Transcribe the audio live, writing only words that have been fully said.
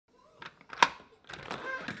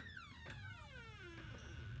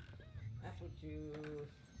juice.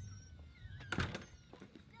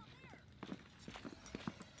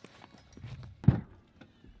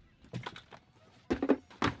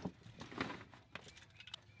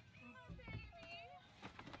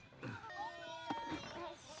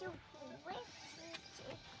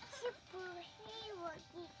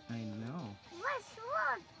 I know.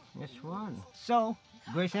 Which one? So,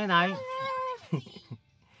 Grace and I.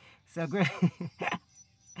 So, Grace.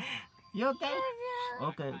 You okay?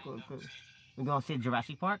 Okay, good, good. We're gonna see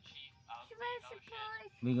Jurassic Park.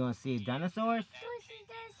 We're gonna see dinosaurs.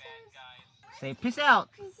 Say peace out.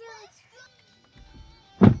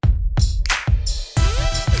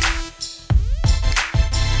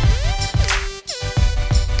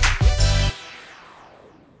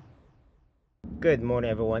 Good morning,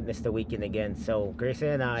 everyone. It's the weekend again. So Gracie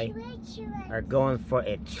and I are going for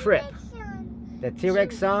a trip. The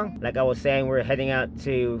T-Rex song, like I was saying, we're heading out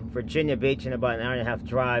to Virginia Beach in about an hour and a half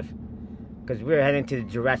drive because we're heading to the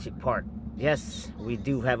Jurassic Park. Yes, we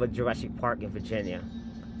do have a Jurassic Park in Virginia.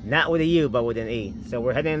 Not with a U, but with an E. So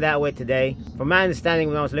we're heading that way today. From my understanding,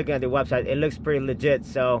 when I was looking at the website, it looks pretty legit.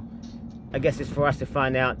 So I guess it's for us to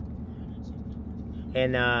find out.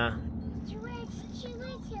 And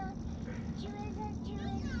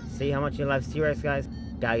see how much you love T-Rex, guys?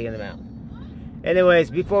 Gotta get them out. Anyways,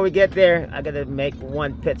 before we get there, I gotta make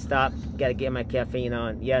one pit stop. Gotta get my caffeine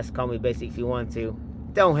on. Yes, call me basic if you want to.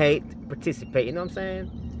 Don't hate, participate, you know what I'm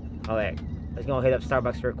saying? Alright, let's go hit up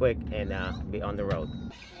Starbucks real quick and be on the road.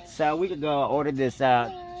 So a week ago, I ordered this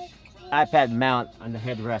iPad mount on the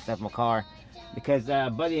headrest of my car because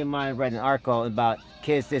a buddy of mine read an article about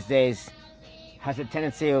kids these days has a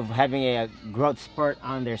tendency of having a growth spurt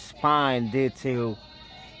on their spine due to,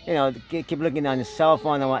 you know, keep looking on your cell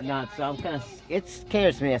phone and whatnot. So I'm kind of, it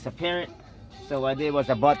scares me as a parent. So what I did was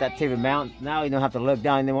I bought that TV mount. Now you don't have to look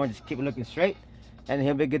down anymore, just keep looking straight and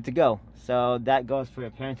he'll be good to go. So that goes for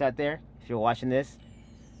your parents out there. If you're watching this,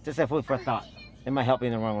 just a food for thought. It might help you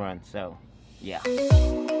in the long run, so yeah.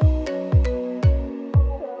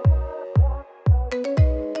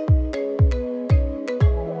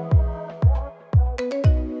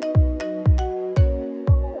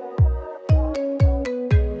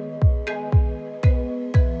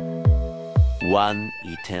 One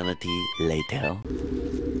eternity later.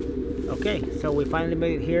 Okay, so we finally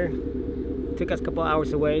made it here. Took us a couple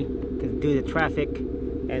hours away due to traffic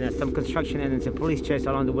and some construction and then some police chase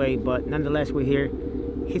along the way, but nonetheless we're here.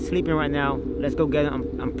 He's sleeping right now. Let's go get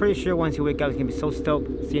him. I'm pretty sure once he wakes up he's gonna be so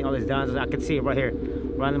stoked seeing all these dinosaurs. I can see it right here,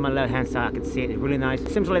 right on my left hand side. I can see it. It's really nice.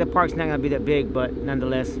 Seems like the park's not gonna be that big, but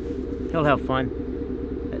nonetheless he'll have fun.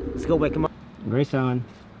 Let's go wake him up. Grayson,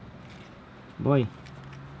 boy.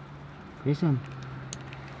 Grayson,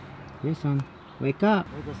 Grayson, wake up.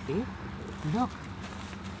 Wait, go see. Look,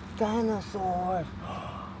 dinosaurs.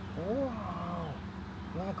 Wow.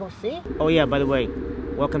 You wanna go see? Oh yeah, by the way,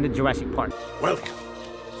 welcome to Jurassic Park. Welcome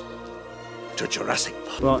to Jurassic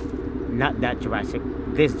Park. Well, not that Jurassic,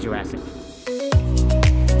 this Jurassic.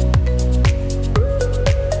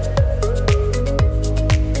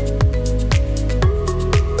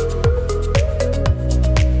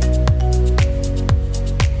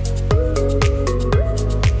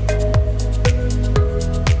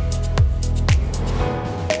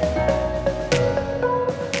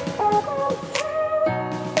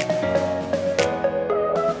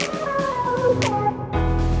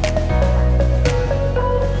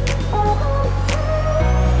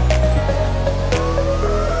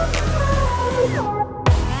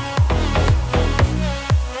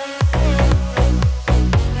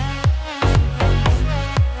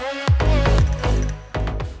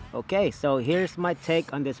 Okay, so here's my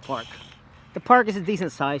take on this park. The park is a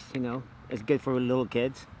decent size, you know. It's good for little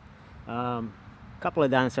kids. Couple of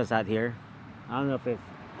dinosaurs out here. I don't know if it's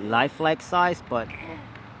lifelike size, but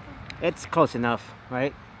it's close enough,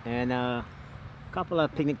 right? And a couple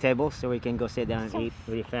of picnic tables so we can go sit down and eat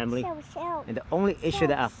with your family. And the only issue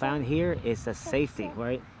that I found here is the safety,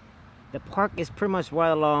 right? The park is pretty much right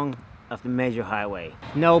along of the major highway.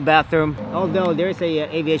 No bathroom, although there's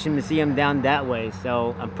a aviation museum down that way,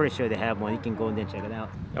 so I'm pretty sure they have one. You can go in there and check it out.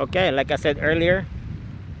 Okay, like I said earlier,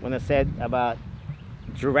 when I said about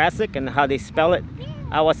Jurassic and how they spell it,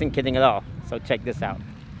 I wasn't kidding at all. So check this out.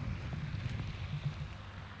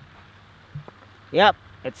 Yep,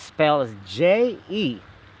 it's spelled as J-E,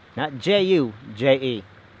 not J-U, J-E.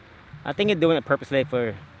 I think they're doing it purposely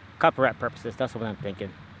for copyright purposes. That's what I'm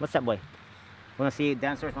thinking. What's up, boy? Want to see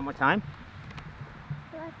dinosaurs one more time?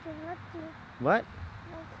 What?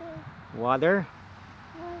 Water?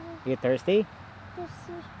 You thirsty?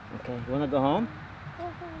 Okay, you want to go home?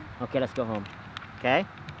 Okay, let's go home. Okay?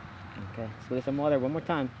 Okay, let's get some water one more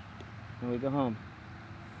time. and we go home.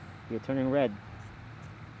 You're turning red.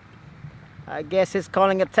 I guess it's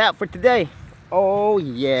calling a tap for today. Oh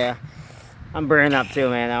yeah. I'm burning up too,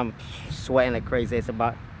 man. I'm sweating like crazy. It's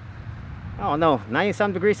about, oh no, 90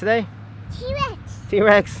 some degrees today. T-Rex.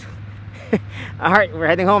 T-Rex. All right, we're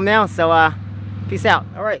heading home now, so peace out.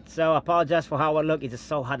 All right, so I apologize for how I look. It's just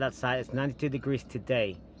so hot outside. It's 92 degrees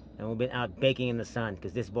today, and we've been out baking in the sun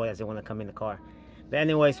because this boy doesn't want to come in the car. But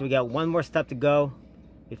anyways, we got one more step to go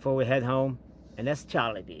before we head home, and that's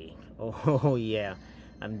Jollibee. Oh yeah,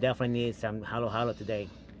 I'm definitely need some halo today.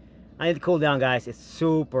 I need to cool down, guys. It's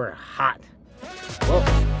super hot. Whoa,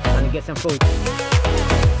 time to get some food.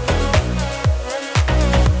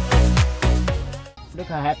 Look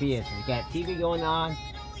how happy he is. He's got TV going on,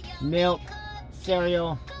 milk,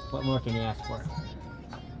 cereal. What more can you ask for?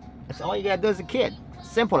 That's all you gotta do as a kid.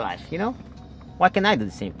 Simple life, you know? Why can't I do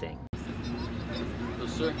the same thing? So,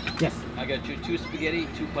 sir? Yes. I got you 2 spaghetti,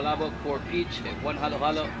 2 palabok, 4 peach, and 1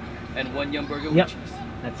 halo and 1 yum burger Yep. with cheese.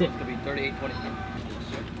 That's it. It's gonna be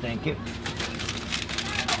 $38.24. Thank you.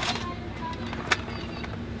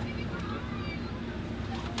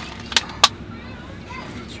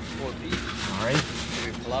 4 peach. All right.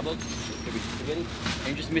 Your palabok, your spaghetti, and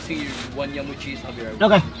you're just missing your 1 yum with cheese. I'll be right with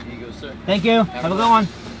Okay. you. Here you go, sir. Thank you. Have a good one.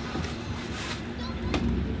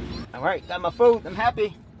 All right, got my food. I'm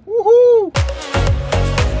happy. Woohoo!